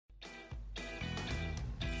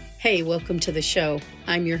Hey, welcome to the show.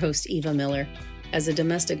 I'm your host, Eva Miller. As a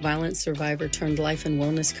domestic violence survivor turned life and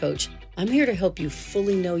wellness coach, I'm here to help you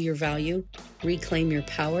fully know your value, reclaim your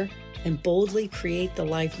power, and boldly create the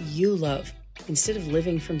life you love instead of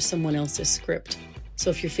living from someone else's script.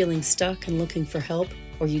 So if you're feeling stuck and looking for help,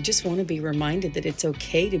 or you just want to be reminded that it's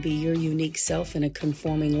okay to be your unique self in a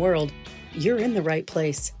conforming world, you're in the right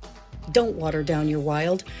place. Don't water down your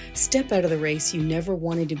wild. Step out of the race you never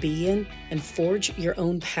wanted to be in and forge your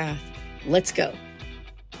own path. Let's go.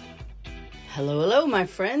 Hello, my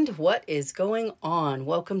friend. What is going on?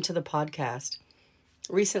 Welcome to the podcast.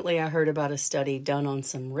 Recently, I heard about a study done on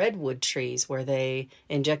some redwood trees where they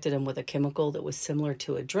injected them with a chemical that was similar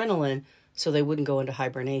to adrenaline so they wouldn't go into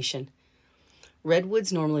hibernation.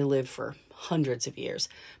 Redwoods normally live for hundreds of years,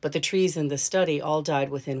 but the trees in the study all died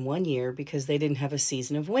within 1 year because they didn't have a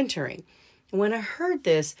season of wintering. When I heard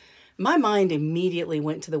this, my mind immediately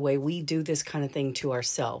went to the way we do this kind of thing to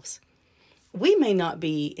ourselves. We may not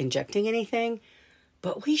be injecting anything,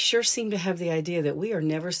 but we sure seem to have the idea that we are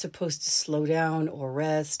never supposed to slow down or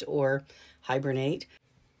rest or hibernate.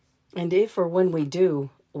 And if or when we do,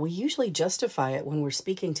 we usually justify it when we're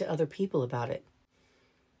speaking to other people about it.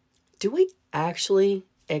 Do we actually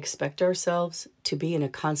expect ourselves to be in a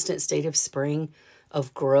constant state of spring,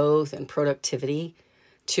 of growth and productivity,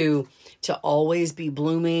 to always be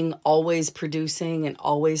blooming, always producing, and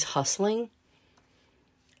always hustling?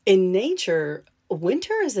 In nature,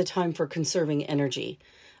 winter is a time for conserving energy,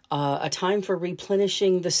 a time for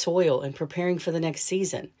replenishing the soil and preparing for the next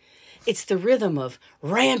season. It's the rhythm of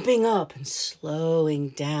ramping up and slowing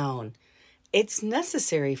down. It's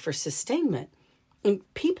necessary for sustainment. And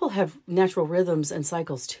people have natural rhythms and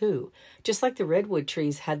cycles too. Just like the redwood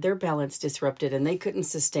trees had their balance disrupted and they couldn't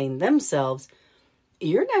sustain themselves,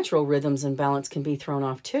 your natural rhythms and balance can be thrown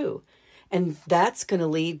off too. And that's going to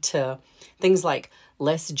lead to things like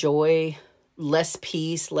less joy, less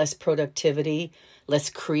peace, less productivity,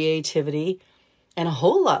 less creativity, and a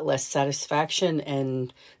whole lot less satisfaction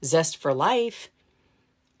and zest for life.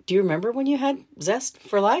 Do you remember when you had zest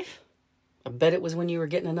for life? I bet it was when you were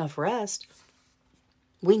getting enough rest.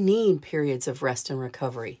 We need periods of rest and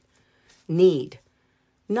recovery. Need.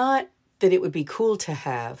 Not that it would be cool to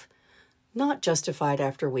have. Not justified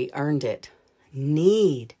after we earned it.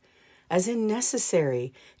 Need. As in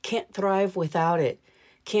necessary. Can't thrive without it.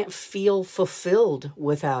 Can't feel fulfilled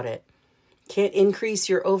without it. Can't increase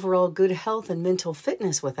your overall good health and mental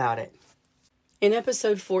fitness without it. In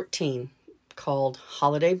episode 14, called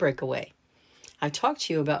Holiday Breakaway, I talked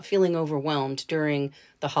to you about feeling overwhelmed during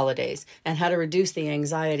the holidays and how to reduce the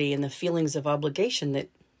anxiety and the feelings of obligation that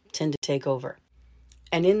tend to take over.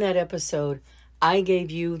 And in that episode, I gave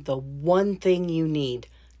you the one thing you need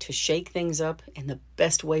to shake things up in the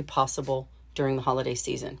best way possible during the holiday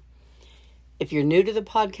season. If you're new to the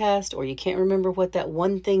podcast or you can't remember what that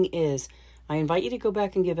one thing is, I invite you to go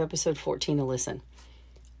back and give episode 14 a listen.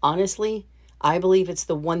 Honestly, I believe it's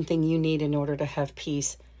the one thing you need in order to have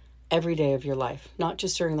peace every day of your life, not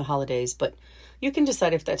just during the holidays, but you can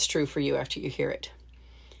decide if that's true for you after you hear it.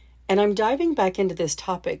 And I'm diving back into this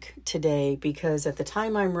topic today because at the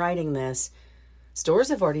time I'm writing this, stores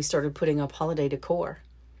have already started putting up holiday decor.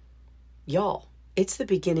 Y'all, it's the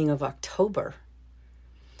beginning of October.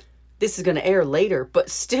 This is going to air later, but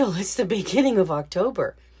still, it's the beginning of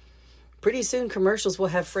October. Pretty soon, commercials will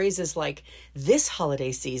have phrases like, this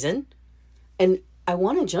holiday season. And I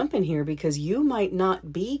want to jump in here because you might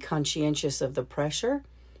not be conscientious of the pressure,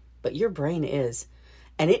 but your brain is.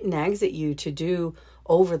 And it nags at you to do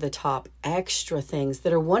over-the-top extra things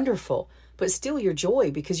that are wonderful, but still your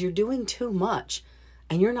joy because you're doing too much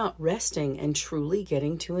and you're not resting and truly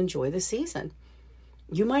getting to enjoy the season.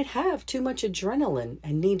 You might have too much adrenaline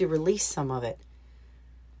and need to release some of it.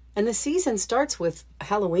 And the season starts with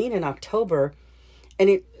Halloween in October, and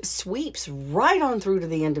it sweeps right on through to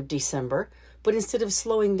the end of December. But instead of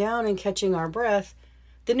slowing down and catching our breath,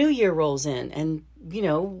 the new year rolls in and,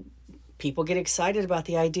 people get excited about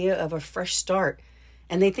the idea of a fresh start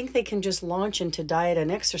and they think they can just launch into diet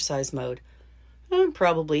and exercise mode.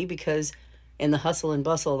 Probably because in the hustle and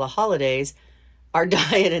bustle of the holidays, our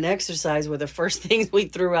diet and exercise were the first things we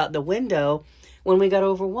threw out the window when we got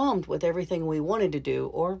overwhelmed with everything we wanted to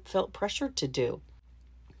do or felt pressured to do.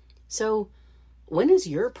 So, when is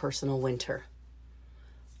your personal winter?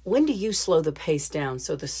 When do you slow the pace down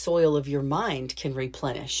so the soil of your mind can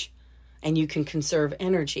replenish and you can conserve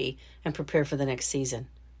energy and prepare for the next season?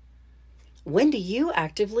 When do you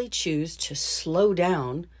actively choose to slow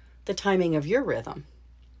down the timing of your rhythm?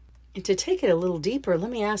 And to take it a little deeper, let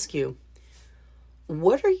me ask you,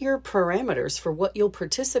 what are your parameters for what you'll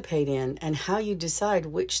participate in and how you decide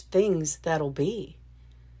which things that'll be?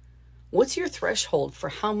 What's your threshold for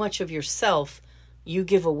how much of yourself you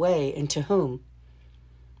give away and to whom?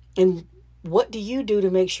 And what do you do to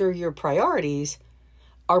make sure your priorities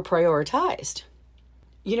are prioritized?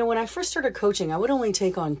 When I first started coaching, I would only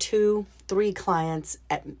take on 2-3 clients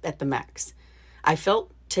at the max. I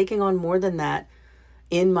felt taking on more than that,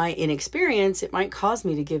 in my inexperience, it might cause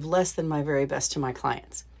me to give less than my very best to my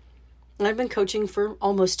clients. And I've been coaching for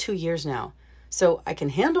almost 2 years now. So I can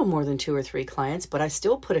handle more than 2 or 3 clients, but I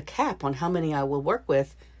still put a cap on how many I will work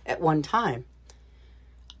with at one time.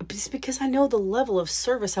 It's because I know the level of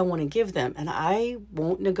service I want to give them, and I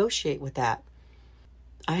won't negotiate with that.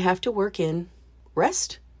 I have to work in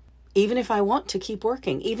rest, even if I want to keep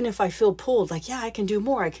working, even if I feel pulled, like, yeah, I can do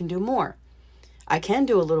more. I can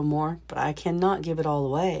do a little more, but I cannot give it all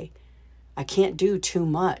away. I can't do too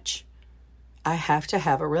much. I have to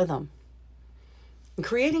have a rhythm.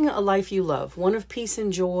 Creating a life you love, one of peace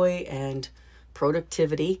and joy and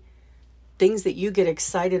productivity, things that you get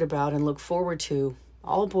excited about and look forward to,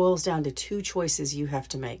 all boils down to 2 choices you have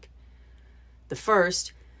to make. The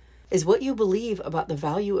first is what you believe about the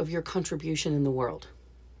value of your contribution in the world.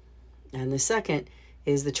 And the second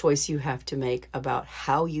is the choice you have to make about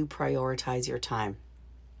how you prioritize your time.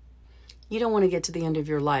 You don't want to get to the end of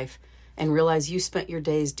your life and realize you spent your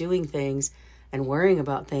days doing things and worrying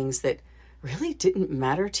about things that really didn't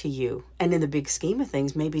matter to you, and in the big scheme of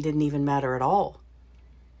things, maybe didn't even matter at all.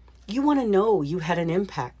 You want to know you had an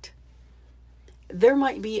impact. There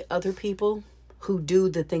might be other people who do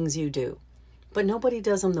the things you do, but nobody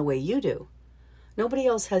does them the way you do. Nobody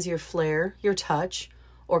else has your flair, your touch,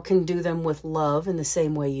 or can do them with love in the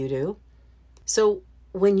same way you do. So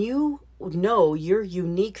when you know your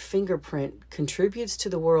unique fingerprint contributes to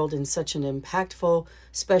the world in such an impactful,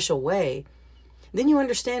 special way, then you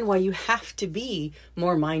understand why you have to be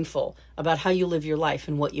more mindful about how you live your life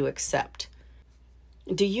and what you accept.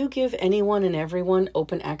 Do you give anyone and everyone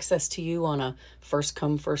open access to you on a first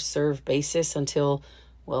come, first serve basis until,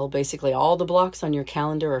 basically all the blocks on your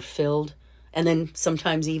calendar are filled? And then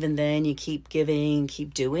sometimes even then you keep giving,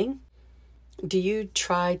 keep doing? Do you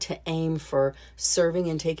try to aim for serving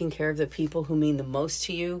and taking care of the people who mean the most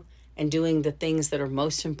to you and doing the things that are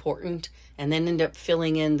most important, and then end up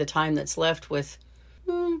filling in the time that's left with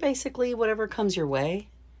basically whatever comes your way?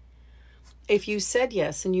 If you said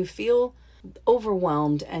yes and you feel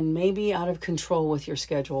overwhelmed and maybe out of control with your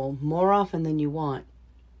schedule more often than you want,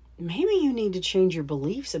 maybe you need to change your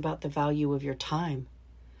beliefs about the value of your time.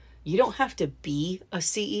 You don't have to be a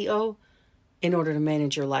CEO in order to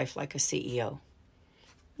manage your life like a CEO.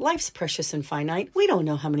 Life's precious and finite. We don't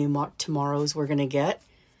know how many tomorrows we're going to get.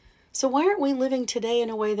 So why aren't we living today in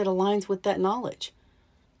a way that aligns with that knowledge?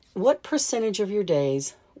 What percentage of your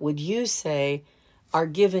days would you say are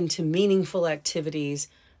given to meaningful activities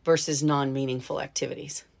versus non-meaningful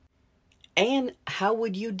activities? And how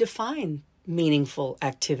would you define meaningful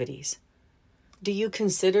activities? Do you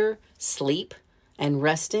consider sleep and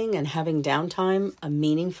resting and having downtime a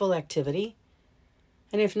meaningful activity?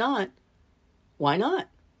 And if not, why not?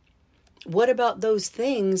 What about those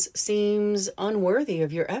things seems unworthy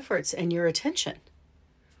of your efforts and your attention?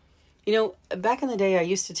 Back in the day, I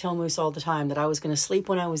used to tell Moose all the time that I was going to sleep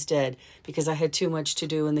when I was dead because I had too much to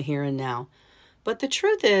do in the here and now. But the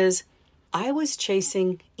truth is, I was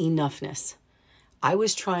chasing enoughness. I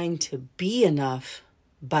was trying to be enough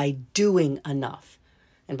by doing enough.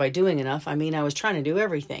 And by doing enough, I mean I was trying to do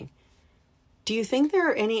everything. Do you think there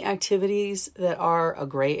are any activities that are a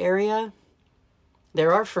gray area?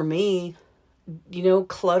 There are for me.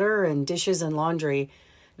 Clutter and dishes and laundry,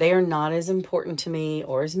 they are not as important to me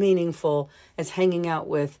or as meaningful as hanging out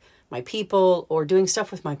with my people or doing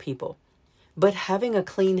stuff with my people. But having a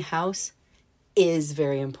clean house is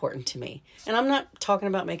very important to me. And I'm not talking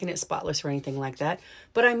about making it spotless or anything like that,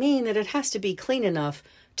 but I mean that it has to be clean enough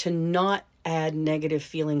to not add negative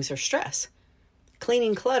feelings or stress.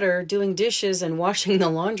 Cleaning clutter, doing dishes, and washing the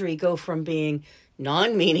laundry go from being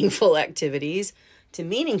non-meaningful activities to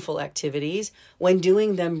meaningful activities when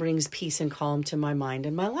doing them brings peace and calm to my mind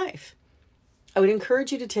and my life. I would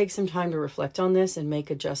encourage you to take some time to reflect on this and make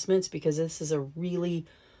adjustments, because this is a really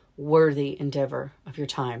worthy endeavor of your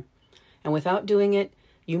time. And without doing it,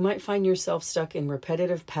 you might find yourself stuck in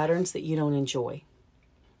repetitive patterns that you don't enjoy.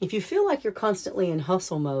 If you feel like you're constantly in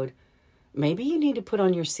hustle mode, maybe you need to put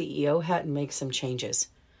on your CEO hat and make some changes.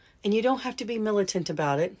 And you don't have to be militant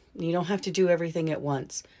about it. You don't have to do everything at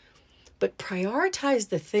once. But prioritize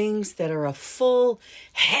the things that are a full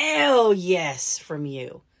hell yes from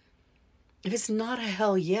you. If it's not a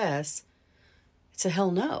hell yes, it's a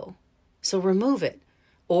hell no. So remove it.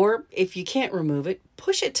 Or if you can't remove it,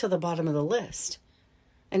 push it to the bottom of the list.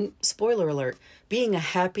 And spoiler alert, being a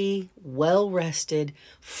happy, well-rested,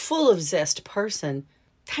 full of zest person,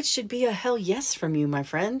 that should be a hell yes from you, my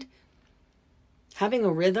friend. Having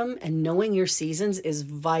a rhythm and knowing your seasons is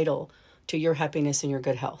vital to your happiness and your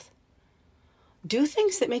good health. Do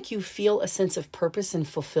things that make you feel a sense of purpose and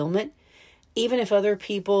fulfillment, even if other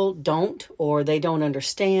people don't, or they don't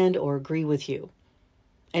understand or agree with you.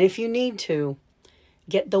 And if you need to,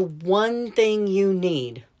 get the one thing you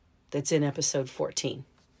need that's in episode 14.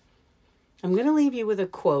 I'm going to leave you with a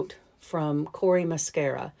quote from Corey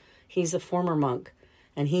Muscara. He's a former monk,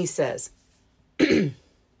 and he says,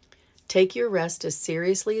 "Take your rest as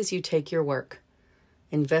seriously as you take your work.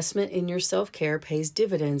 Investment in your self-care pays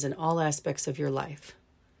dividends in all aspects of your life.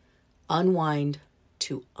 Unwind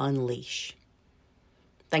to unleash."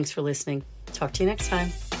 Thanks for listening. Talk to you next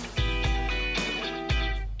time.